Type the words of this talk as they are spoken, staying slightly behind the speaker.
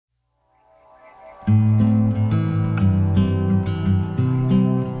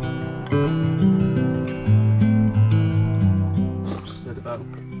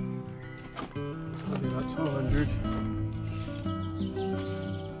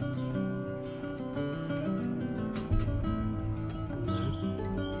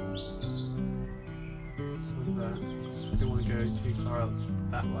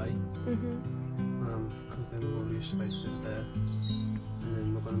space bit there, and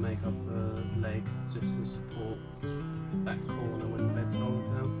then we're going to make up a leg just to support that corner when the bed's rolled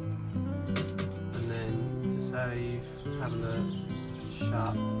down. And then to save having a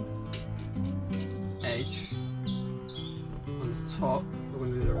sharp edge on the top, we're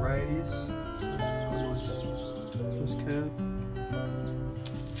going to do the radius. So nice curve.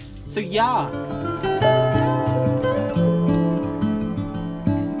 So yeah.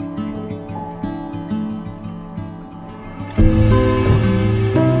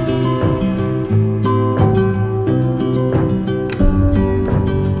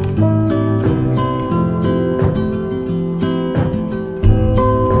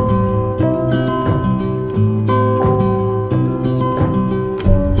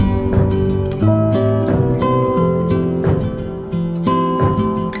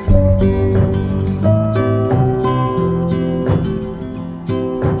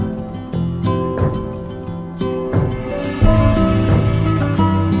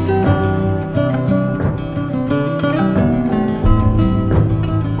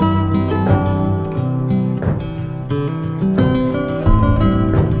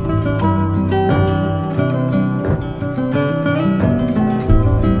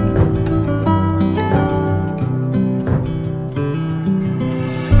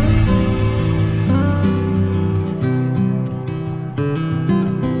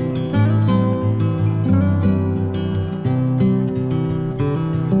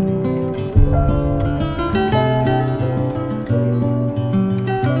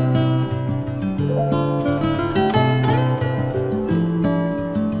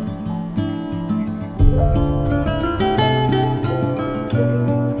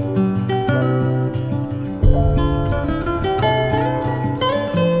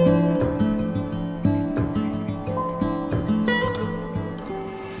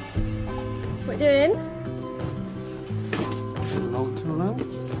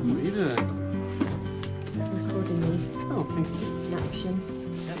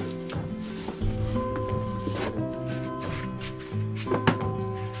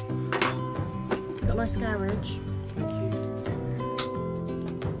 Nice garage. Thank you.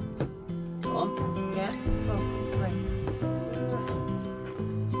 On? Yeah,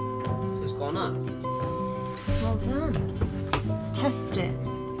 12.3. So it's gone up. Well done. Let's test it.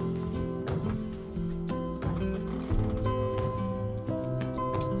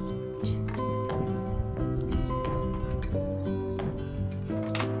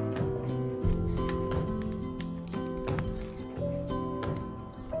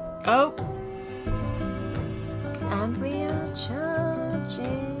 Oh! And we are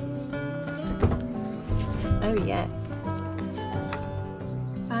charging. Oh yes.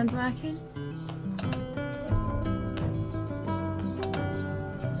 Fan's working.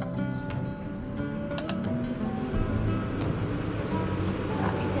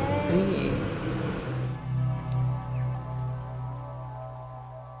 Happy days.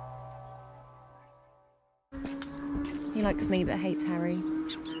 He likes me but hates Harry.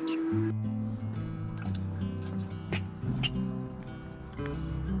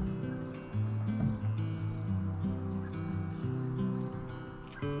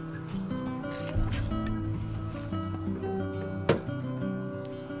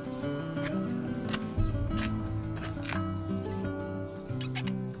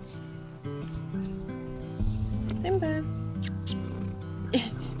 Simba.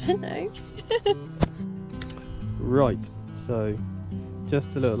 Hello. Right, so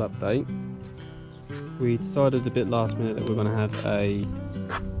just a little update. We decided a bit last minute that we're going to have a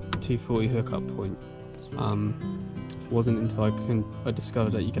 240 hookup point. Wasn't until I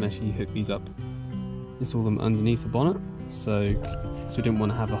discovered that you can actually hook these up, install them underneath the bonnet, so we didn't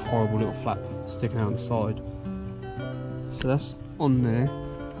want to have a horrible little flap sticking out on the side. So that's on there.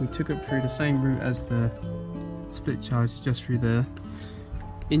 We took it through the same route as the split charge, just through there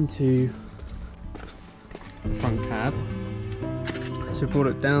into the front cab. So I brought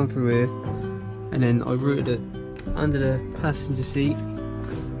it down through here, and then I routed it under the passenger seat,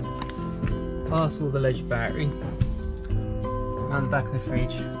 past all the ledge battery, around the back of the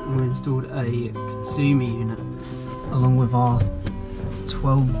fridge, and we installed a consumer unit along with our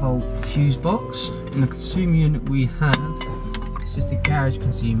 12-volt fuse box. In the consumer unit we have, it's just a garage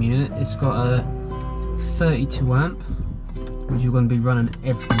consumer unit. It's got a 32 amp, which you're going to be running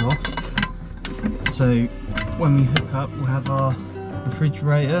everything off. So when we hook up, we'll have our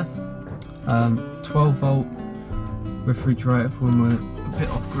refrigerator, 12-volt refrigerator for when we're a bit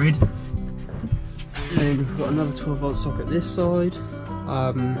off grid. And then we've got another 12-volt socket this side,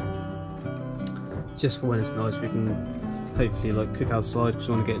 just for when it's nice we can hopefully like cook outside, because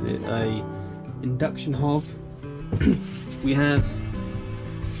we want to get a induction hob we have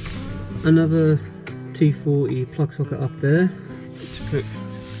another 240 plug socket up there to put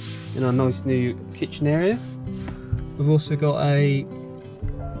in our nice new kitchen area. We've also got a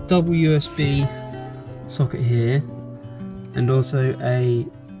double USB socket here, and also a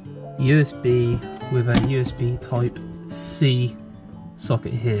USB with a USB type C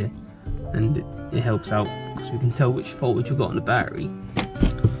socket here, and it helps out because we can tell which voltage we've got on the battery.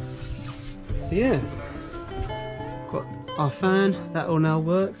 So yeah, got our fan, that all now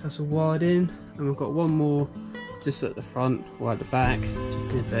works, that's all wired in, and we've got one more just at the front or at the back, just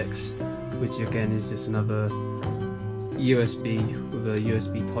in FX, which again is just another USB with a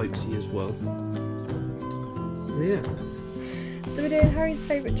USB type C as well. So yeah. So we're doing Harry's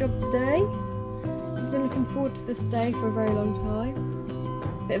favourite job today. He's been looking forward to this day for a very long time.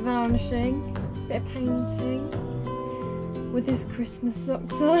 Bit of varnishing, bit of painting, with his Christmas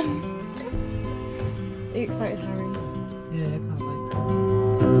socks on. Are you excited, Harry? Yeah, I can't wait.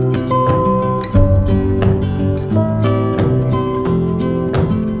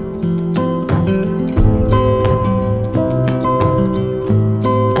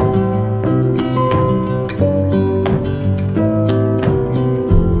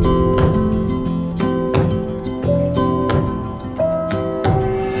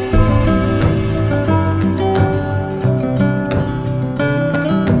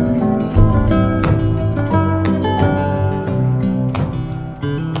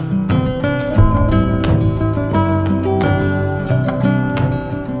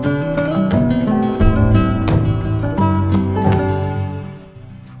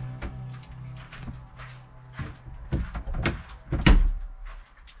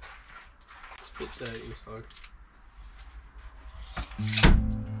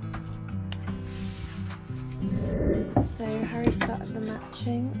 So Harry started the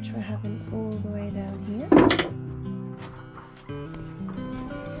matching, which we're having all the way down here.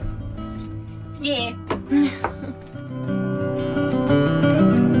 Yeah.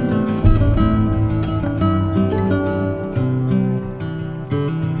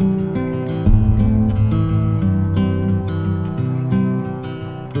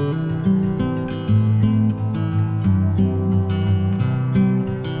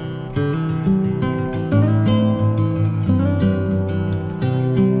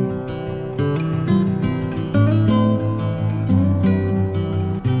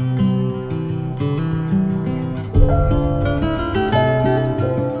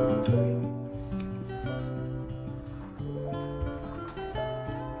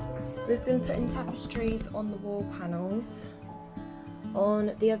 We've been putting tapestries on the wall panels.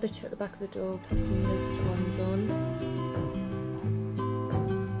 On the other two at the back of the door, put some listed ones on.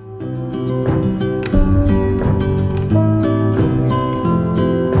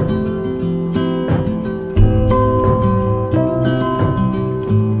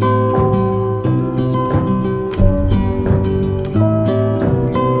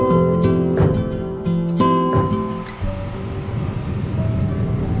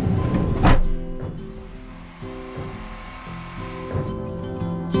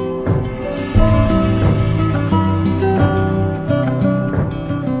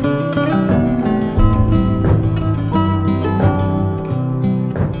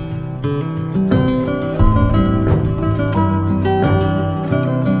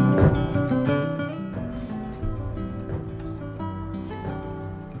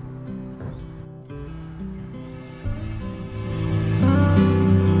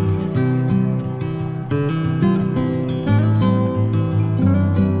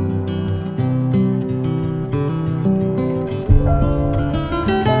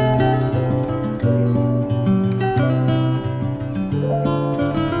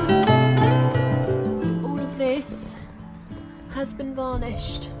 Has been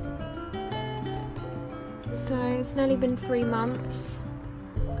varnished. So it's nearly been 3 months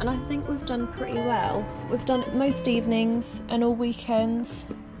and I think we've done pretty well. We've done it most evenings and all weekends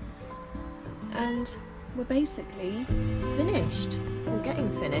and we're basically finished. We're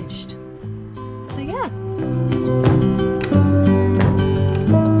getting finished. So yeah.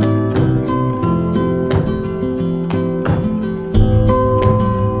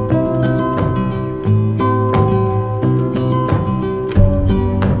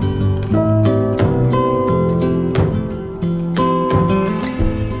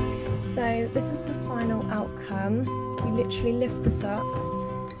 Literally lift this up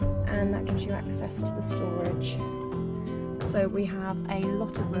and that gives you access to the storage. So we have a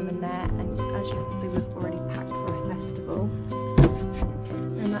lot of room in there, and as you can see we've already packed for a festival,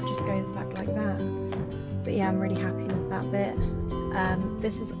 and that just goes back like that. But yeah, I'm really happy with that bit.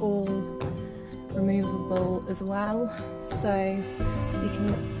 This is all removable as well, so you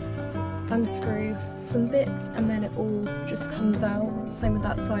can unscrew some bits and then it all just comes out. Same with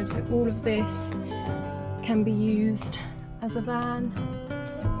that side, so all of this can be used as a van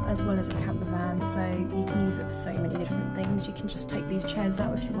as well as a camper van, so you can use it for so many different things. You can just take these chairs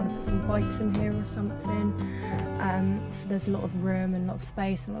out if you want to put some bikes in here or something. So there's a lot of room and a lot of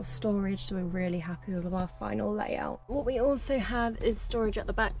space and a lot of storage, so we're really happy with our final layout. What we also have is storage at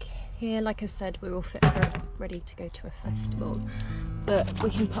the back here. Like I said, we're all fit for ready to go to a festival, but we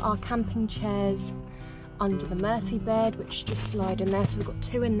can put our camping chairs under the Murphy bed, which just slide in there, so we've got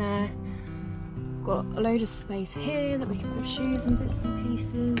 2 in there. Got a load of space here that we can put shoes and bits and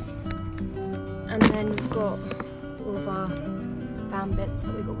pieces, and then we've got all of our van bits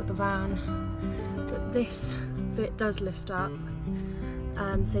that we got with the van, but this bit does lift up,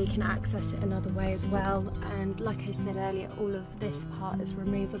 so you can access it another way as well. And like I said earlier, all of this part is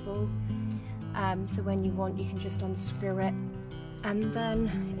removable, so when you want you can just unscrew it and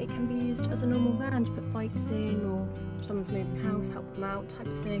then it can be used as a normal van to put bikes in, or if someone's moving house, help them out type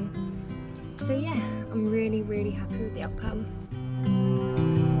of thing. So yeah, I'm really happy with the outcome.